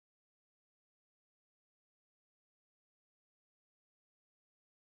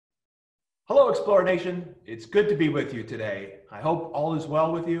Hello, Explorer Nation. It's good to be with you today. I hope all is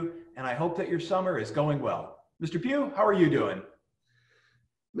well with you, and I hope that your summer is going well. Mr. Pugh, how are you doing?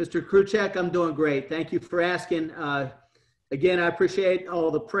 Mr. Kruczek, I'm doing great. Thank you for asking. Again, I appreciate all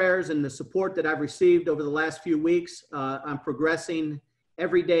the prayers and the support that I've received over the last few weeks. I'm progressing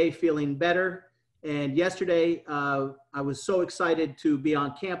every day, feeling better. And yesterday, I was so excited to be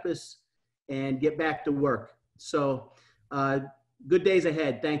on campus and get back to work. So good days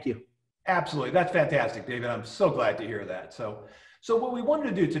ahead. Thank you. Absolutely. That's fantastic, David. I'm so glad to hear that. So what we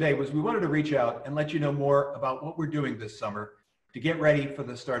wanted to do today was we wanted to reach out and let you know more about what we're doing this summer to get ready for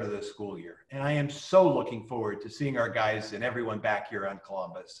the start of the school year. And I am so looking forward to seeing our guys and everyone back here on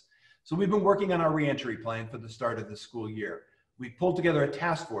Columbus. So we've been working on our reentry plan for the start of the school year. We've pulled together a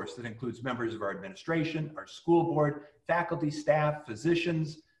task force that includes members of our administration, our school board, faculty, staff,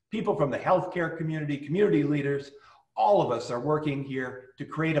 physicians, people from the healthcare community, community leaders. All of us are working here to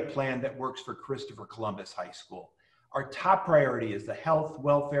create a plan that works for Christopher Columbus High School. Our top priority is the health,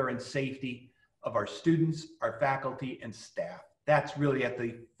 welfare, and safety of our students, our faculty, and staff. That's really at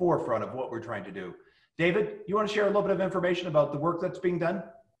the forefront of what we're trying to do. David, you want to share a little bit of information about the work that's being done?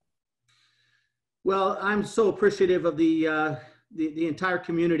 Well, I'm so appreciative of the entire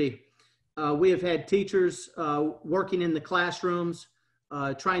community. We have had teachers working in the classrooms,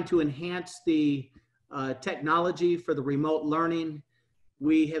 trying to enhance the technology for the remote learning.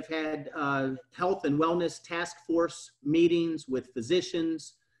 We have had health and wellness task force meetings with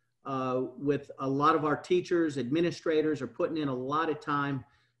physicians, with a lot of our teachers, administrators are putting in a lot of time.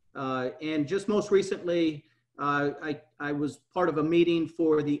 And just most recently, I was part of a meeting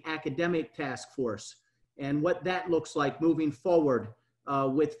for the academic task force and what that looks like moving forward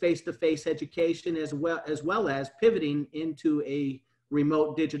with face-to-face education as well as pivoting into a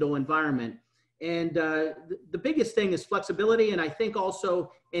remote digital environment. And the biggest thing is flexibility, and I think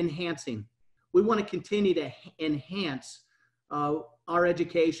also enhancing. We want to continue to enhance our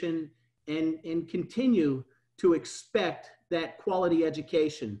education and continue to expect that quality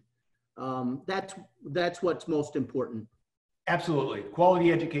education. That's what's most important. Absolutely.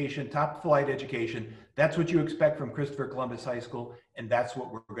 Quality education, top flight education. That's what you expect from Christopher Columbus High School, and that's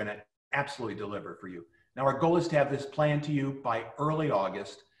what we're going to absolutely deliver for you. Now, our goal is to have this plan to you by early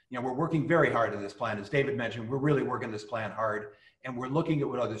August. You know, we're working very hard on this plan. As David mentioned, we're really working this plan hard, and we're looking at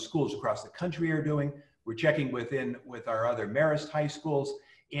what other schools across the country are doing. We're checking with our other Marist high schools,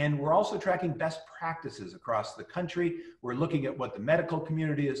 and we're also tracking best practices across the country. We're looking at what the medical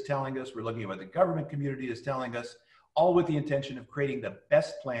community is telling us. We're looking at what the government community is telling us, all with the intention of creating the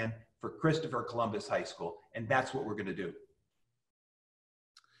best plan for Christopher Columbus High School, and that's what we're going to do.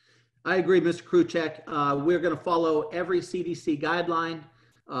 I agree, Mr. Kruczek. We're going to follow every CDC guideline.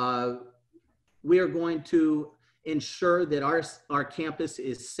 We are going to ensure that our campus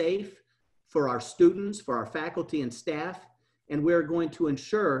is safe for our students, for our faculty and staff, and we're going to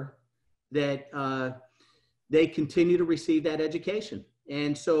ensure that they continue to receive that education.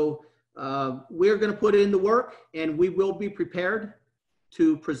 And so we're going to put in the work, and we will be prepared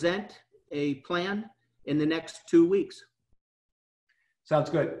to present a plan in the next 2 weeks. Sounds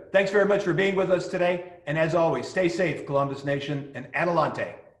good. Thanks very much for being with us today. And as always, stay safe, Columbus Nation, and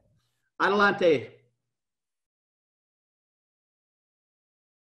Adelante. Adelante.